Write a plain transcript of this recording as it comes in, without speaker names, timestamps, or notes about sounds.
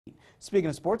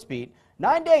Speaking of Sports Beat,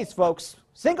 9 days, folks,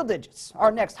 single digits.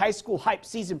 Our next high school hype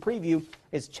season preview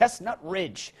is Chestnut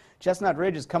Ridge. Chestnut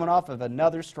Ridge is coming off of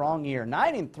another strong year,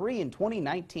 9-3 in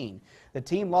 2019. The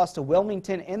team lost to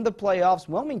Wilmington in the playoffs.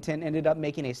 Wilmington ended up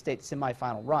making a state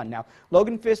semifinal run. Now,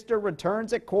 Logan Pfister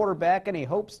returns at quarterback, and he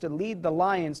hopes to lead the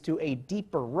Lions to a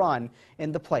deeper run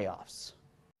in the playoffs.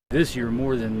 This year,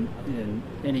 more than in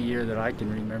any year that I can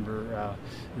remember,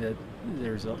 that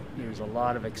there's a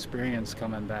lot of experience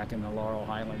coming back in the Laurel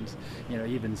Highlands. You know,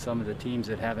 even some of the teams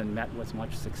that haven't met with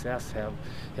much success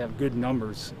have good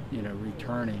numbers, you know,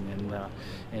 returning,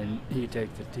 and you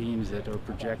take the teams that are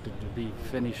projected to be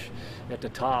finish at the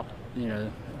top, you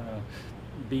know.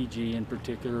 BG in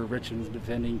particular, Richmond's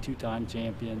defending two-time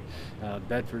champion,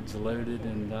 Bedford's loaded,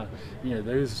 and you know,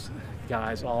 those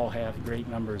guys all have great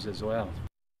numbers as well.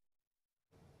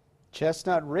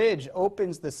 Chestnut Ridge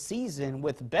opens the season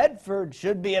with Bedford.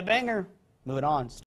 Should be a banger. Moving on.